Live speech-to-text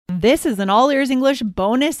This is an All Ears English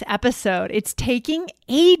bonus episode. It's taking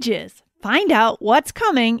ages. Find out what's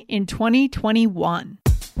coming in 2021.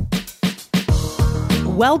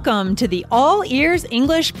 Welcome to the All Ears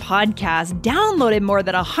English podcast, downloaded more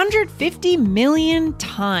than 150 million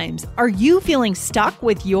times. Are you feeling stuck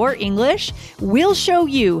with your English? We'll show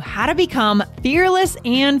you how to become fearless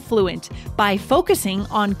and fluent by focusing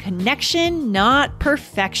on connection, not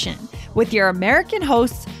perfection, with your American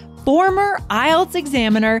hosts, former IELTS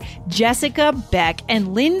examiner Jessica Beck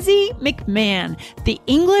and Lindsay McMahon, the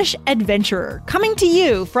English adventurer, coming to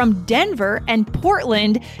you from Denver and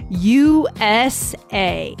Portland,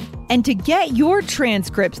 USA. And to get your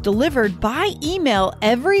transcripts delivered by email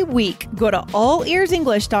every week, go to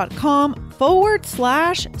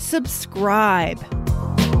allearsenglish.com/subscribe.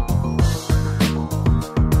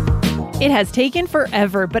 It has taken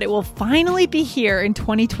forever, but it will finally be here in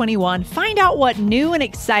 2021. Find out what new and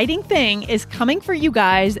exciting thing is coming for you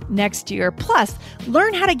guys next year. Plus,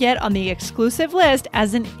 learn how to get on the exclusive list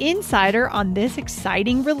as an insider on this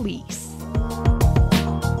exciting release.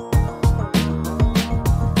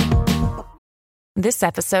 This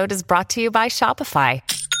episode is brought to you by Shopify.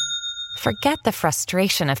 Forget the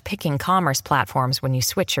frustration of picking commerce platforms when you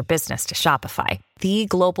switch your business to Shopify, the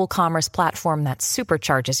global commerce platform that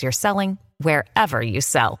supercharges your selling wherever you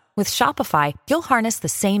sell. With Shopify, you'll harness the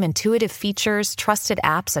same intuitive features, trusted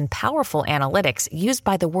apps, and powerful analytics used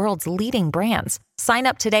by the world's leading brands. Sign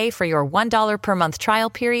up today for your $1 per month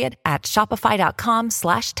trial period at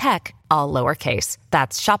shopify.com/tech, all lowercase.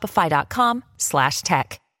 That's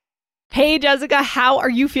shopify.com/tech. Hey, Jessica, how are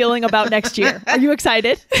you feeling about next year? Are you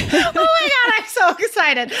excited? Oh my God, I'm so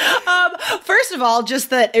excited. First of all, just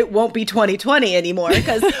that it won't be 2020 anymore,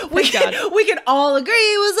 because we can all agree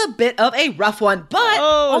it was a bit of a rough one. But,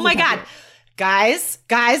 oh my God. Guys,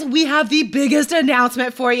 we have the biggest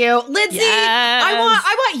announcement for you. Lindsay, yes. I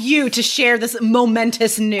want you to share this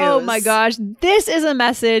momentous news. Oh my gosh. This is a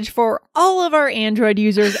message for all of our Android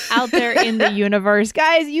users out there in the universe.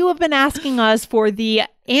 Guys, you have been asking us for the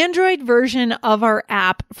Android version of our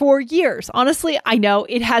app for years. Honestly, I know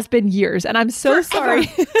it has been years, and I'm so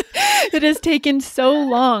sorry it has taken so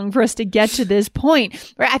long for us to get to this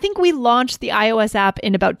point. Right? I think we launched the iOS app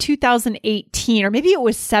in about 2018, or maybe it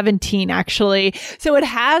was 17 actually. So it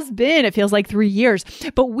feels like 3 years.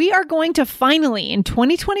 But we are going to finally, in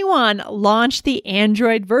 2021, launch the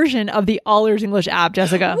Android version of the All Ears English app,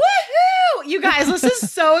 Jessica. Woohoo! You guys, this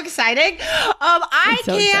is so exciting. I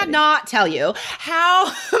cannot tell you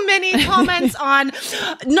how many comments on,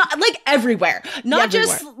 not like everywhere,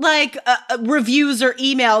 just like reviews or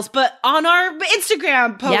emails, but on our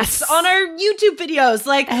Instagram posts, on our YouTube videos,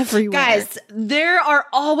 like everywhere. Guys, there are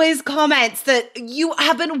always comments that you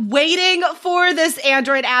have been waiting for this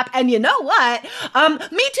Android app. And you know what?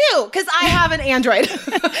 Me too, because I have an Android.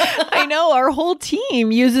 I know our whole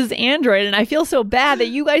team uses Android, and I feel so bad that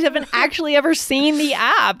you guys haven't actually ever seen the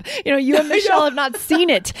app. You know, you and Michelle have not seen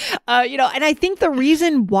it. And I think the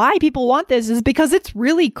reason why people want this is because it's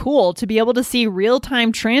really cool to be able to see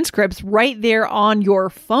real-time transcripts right there on your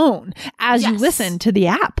phone as you listen to the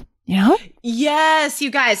app. You know? Yes, you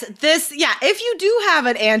guys, if you do have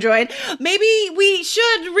an Android, maybe we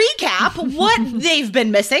should recap what they've been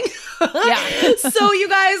missing. So you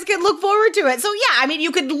guys can look forward to it. So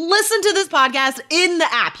you could listen to this podcast in the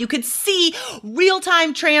app. You could see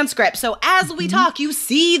real-time transcripts. So as we talk, you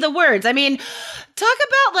see the words. I mean, talk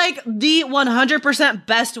about like the 100%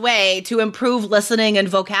 best way to improve listening and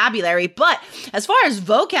vocabulary. But as far as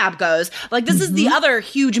vocab goes, like this is the other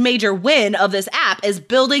huge major win of this app, is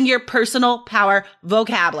building your personal power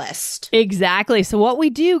vocab list. Exactly. So what we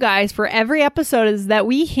do, guys, for every episode is that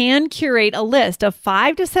we hand curate a list of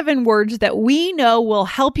 5 to 7 words that we know will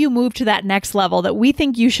help you move to that next level that we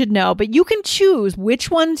think you should know. But you can choose which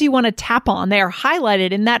ones you want to tap on. They are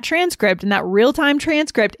highlighted in that transcript, in that real-time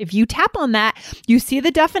transcript. If you tap on that, you see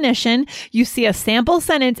the definition, you see a sample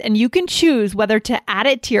sentence, and you can choose whether to add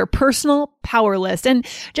it to your personal power list. And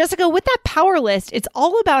Jessica, with that power list, it's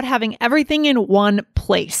all about having everything in one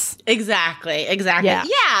place. Exactly.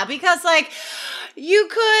 Yeah, because like you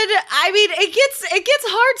could, it gets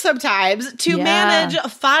hard sometimes to manage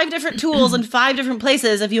 5 different tools in 5 different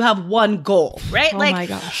places if you have one goal, right? Oh my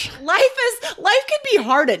gosh. Life can be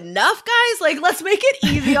hard enough, guys. Like, let's make it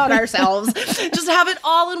easy on ourselves. Just have it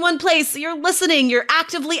all in one place. So you're listening, you're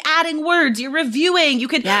actively adding words, you're reviewing. You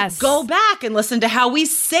could go back and listen to how we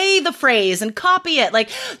say the phrase phrase and copy it. Like,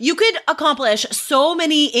 you could accomplish so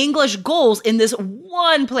many English goals in this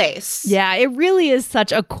one place. Yeah, it really is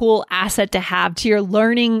such a cool asset to have to your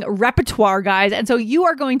learning repertoire, guys. And so you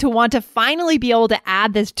are going to want to finally be able to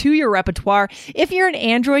add this to your repertoire if you're an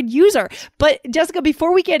Android user. But Jessica,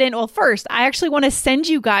 before we get in, well, first, I actually want to send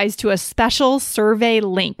you guys to a special survey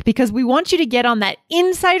link because we want you to get on that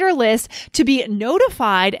insider list to be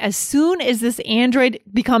notified as soon as this Android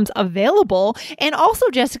becomes available. And also,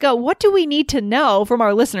 Jessica, what do we need to know from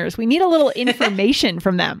our listeners? We need a little information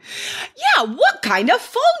from them. Yeah, what kind of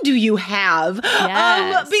phone do you have?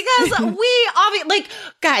 Yes. Because we obviously, like,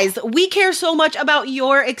 guys, we care so much about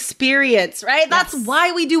your experience, right? That's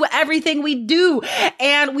why we do everything we do.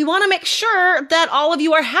 And we want to make sure that all of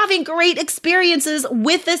you are having great experiences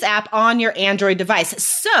with this app on your Android device.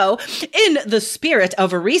 So, in the spirit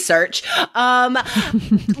of research,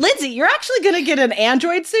 Lindsay, you're actually going to get an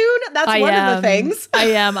Android soon. That's one of the things. I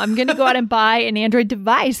am. I'm going to go out and buy an Android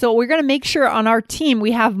device. So we're going to make sure on our team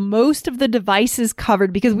we have most of the devices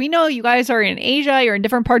covered because we know you guys are in Asia, you're in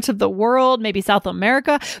different parts of the world, maybe South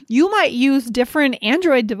America. You might use different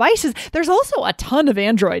Android devices. There's also a ton of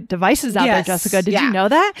Android devices out there, Jessica. Did you know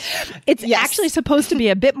that? It's actually supposed to be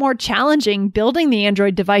a bit more challenging building the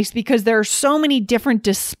Android device because there are so many different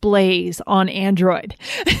displays on Android.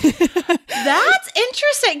 That's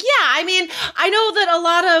interesting. Yeah. I mean, I know that a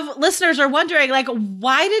lot of listeners are wondering, like,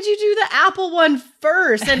 why did you do the Apple one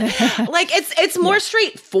first? And like, it's more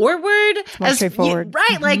straightforward. Straightforward.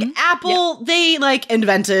 Right. Like Apple, they like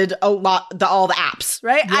invented all the apps,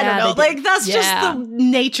 right? I don't know. Like that's just the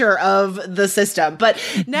nature of the system. But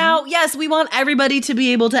now, yes, we want everybody to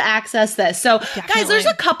be able to access this. So guys, there's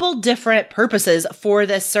a couple different purposes for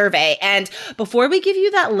this survey. And before we give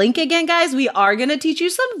you that link again, guys, we are going to teach you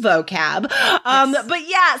some vocab. But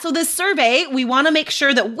yeah, so this survey, we want to make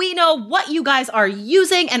sure that we know what you guys are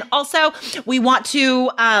using. And also we want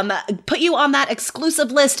to put you on that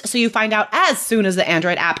exclusive list so you find out as soon as the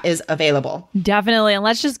Android app is available. Definitely. And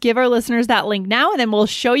let's just give our listeners that link now, and then we'll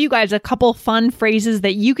show you guys a couple fun phrases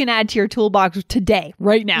that you can add to your toolbox today,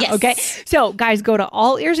 right now. Yes. Okay. So guys, go to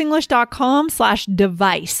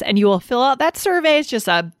allearsenglish.com/device and you will fill out that survey. It's just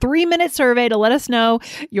a 3-minute survey to let us know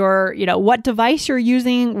what device you're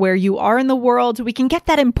using, where you are in the world, so we can get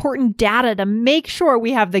that important data to make sure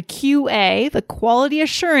we have the QA, the quality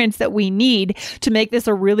assurance that we need to make this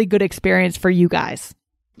a really good experience for you guys.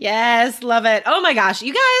 Yes, love it. Oh my gosh,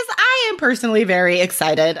 you guys, I am personally very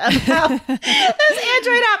excited about this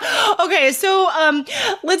Android app. Okay, so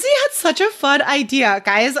Lindsay had such a fun idea,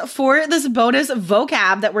 guys, for this bonus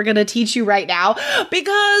vocab that we're going to teach you right now.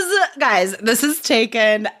 Because, guys, this has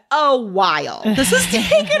taken a while. This has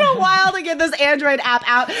taken a while to get this Android app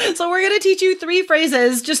out. So we're going to teach you 3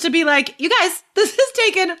 phrases just to be like, you guys, this has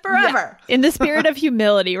taken forever. Yeah. In the spirit of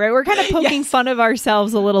humility, right? We're kind of poking fun of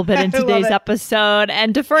ourselves a little bit in today's episode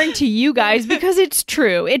and deferring to you guys because it's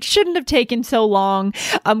true. It shouldn't have taken so long.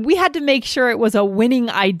 We had to make sure it was a winning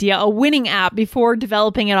idea, a winning app before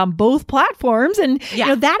developing it on both platforms. And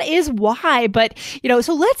that is why. But,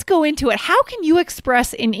 so let's go into it. How can you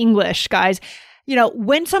express in English, guys,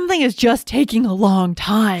 when something is just taking a long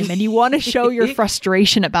time and you want to show your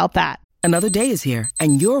frustration about that? Another day is here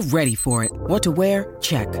and you're ready for it. What to wear?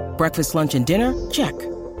 Check. Breakfast, lunch, and dinner? Check.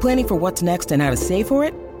 Planning for what's next and how to save for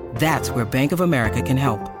it? That's where Bank of America can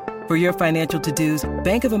help. For your financial to-dos,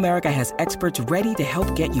 Bank of America has experts ready to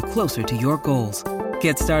help get you closer to your goals.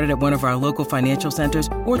 Get started at one of our local financial centers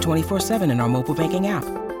or 24/7 in our mobile banking app.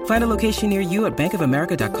 Find a location near you at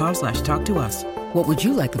bankofamerica.com/talktous. What would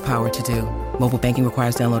you like the power to do? Mobile banking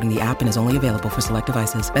requires downloading the app and is only available for select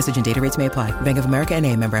devices. Message and data rates may apply. Bank of America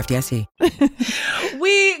NA, member FDIC.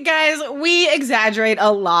 We exaggerate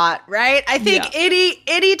a lot, right? I think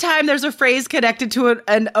any time there's a phrase connected to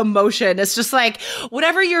an emotion, it's just like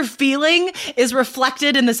whatever you're feeling is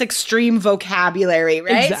reflected in this extreme vocabulary,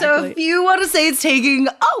 right? Exactly. So if you want to say it's taking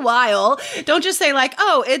a while, don't just say like,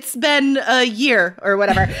 oh, it's been a year or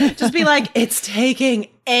whatever. Just be like, it's taking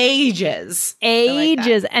ages. Like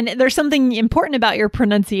and there's something important about your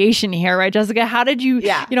pronunciation here, right, Jessica? How did you,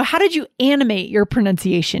 how did you animate your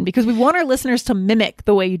pronunciation? Because we want our listeners to mimic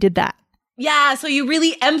the way you did that. Yeah, so you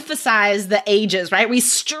really emphasize the ages, right? We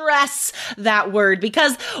stress that word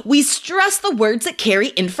because we stress the words that carry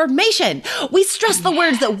information. We stress the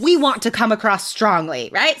words that we want to come across strongly,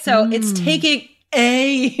 right? So it's taking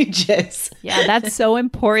ages. Yeah, that's so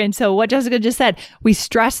important. So what Jessica just said, we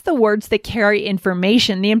stress the words that carry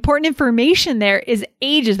information. The important information there is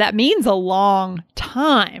ages. That means a long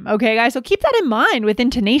time. Okay, guys? So keep that in mind with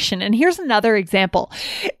intonation. And here's another example.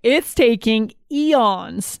 It's taking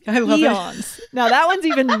eons. I love eons. Now that one's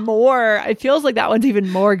even more, it feels like that one's even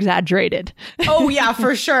more exaggerated. Oh yeah,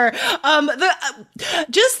 for sure.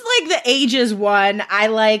 Just like the ages one, I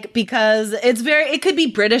like because it could be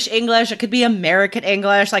British English, it could be American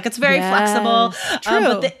English, like it's very flexible.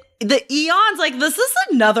 True. But the eons, like this is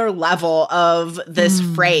another level of this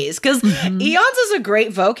phrase because eons is a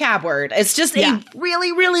great vocab word. It's just a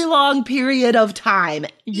really, really long period of time.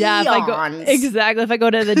 Yeah, eons. If I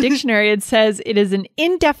go to the dictionary, it says it is an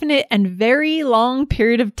indefinite and very long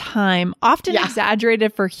period of time, often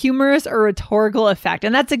exaggerated for humorous or rhetorical effect.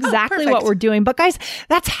 And that's exactly what we're doing. But guys,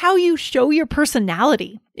 that's how you show your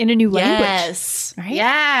personality in a new language. Yes. Right?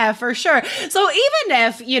 Yeah, for sure. So even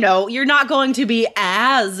if, you're not going to be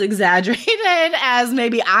as exaggerated as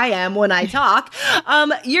maybe I am when I talk,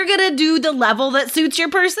 you're going to do the level that suits your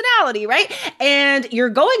personality, right? And you're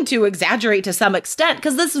going to exaggerate to some extent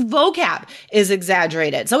because this vocab is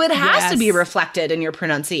exaggerated. So it has to be reflected in your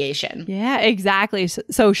pronunciation. Yeah, exactly.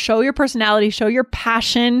 So show your personality, show your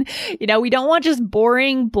passion. We don't want just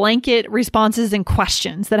boring blanket responses and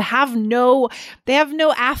questions that have no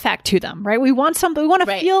affect to them, right? We want to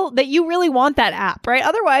feel that you really want that app, right?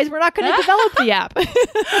 Otherwise, we're not going to develop the app.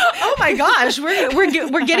 Oh my gosh,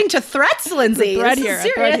 we're getting to threats, Lindsay. Threat here.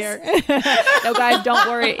 No, guys, don't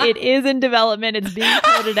worry. It is in development. It's being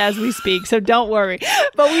coded as we speak, so don't worry.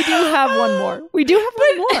 But we do have one more.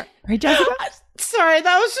 Right, Jessica? Sorry,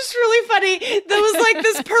 that was just really funny. That was like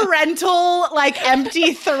this parental,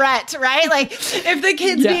 empty threat, right? Like, if the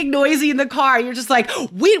kid's being noisy in the car, you're just like,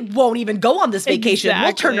 we won't even go on this vacation. Exactly.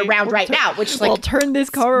 We'll turn around right now, which is we'll turn this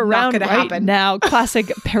car around right now.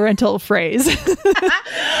 Classic parental phrase.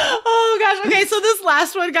 Oh, gosh. Okay, so this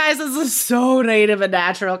last one, guys, is so native and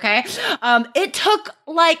natural, okay? It took,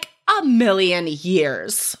 1,000,000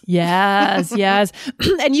 years. Yes.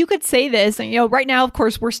 And you could say this, and right now, of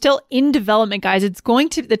course, we're still in development, guys. It's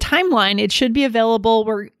the timeline, it should be available.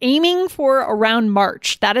 We're aiming for around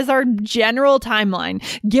March. That is our general timeline,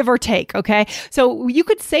 give or take. Okay. So you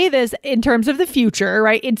could say this in terms of the future,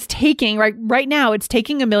 right? It's taking, right now, it's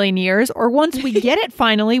taking 1,000,000 years. Or once we get it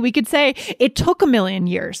finally, we could say it took 1,000,000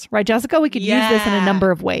 years, right, Jessica? We could use this in a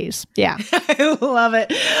number of ways. Yeah. I love it.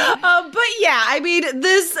 But yeah, I mean,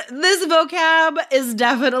 this vocab is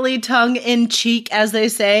definitely tongue-in-cheek, as they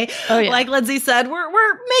say. Oh, yeah. Like Lindsay said,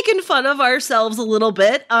 we're making fun of ourselves a little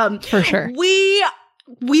bit. For sure.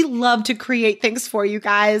 We love to create things for you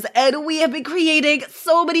guys, and we have been creating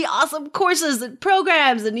so many awesome courses and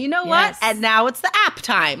programs, and you know what? And now it's the app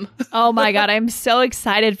time. Oh my God, I'm so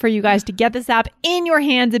excited for you guys to get this app in your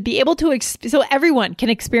hands and be able to, so everyone can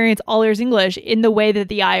experience All Ears English in the way that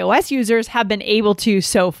the iOS users have been able to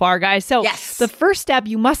so far, guys. So the first step,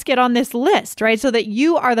 you must get on this list, right? So that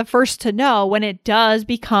you are the first to know when it does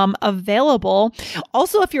become available.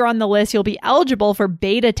 Also, if you're on the list, you'll be eligible for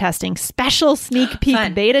beta testing, special sneak peek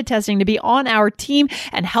beta testing to be on our team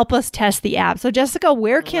and help us test the app. So Jessica,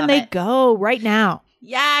 where can they go right now?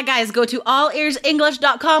 Yeah, guys, go to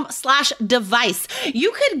allearsenglish.com/device.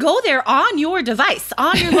 You could go there on your device,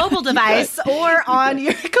 on your mobile device, or on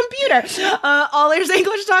your computer.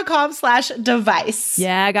 allearsenglish.com/device.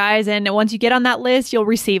 Yeah, guys. And once you get on that list, you'll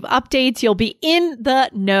receive updates. You'll be in the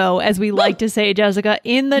know, as we like to say, Jessica,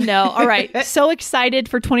 in the know. All right. So excited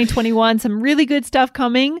for 2021. Some really good stuff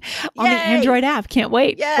coming on the Android app. Can't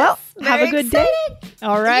wait. Yes, well, have a good day.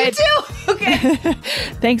 All right. You too. Okay.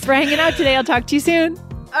 Thanks for hanging out today. I'll talk to you soon.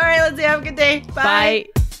 All right, Lindsay, have a good day. Bye.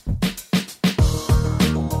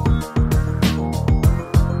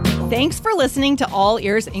 Thanks for listening to All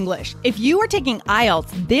Ears English. If you are taking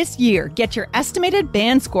IELTS this year, get your estimated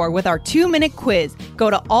band score with our 2-minute quiz. Go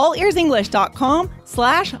to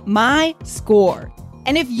allearsenglish.com/myscore.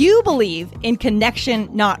 And if you believe in connection,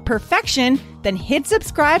 not perfection, then hit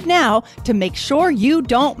subscribe now to make sure you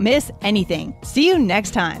don't miss anything. See you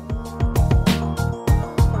next time.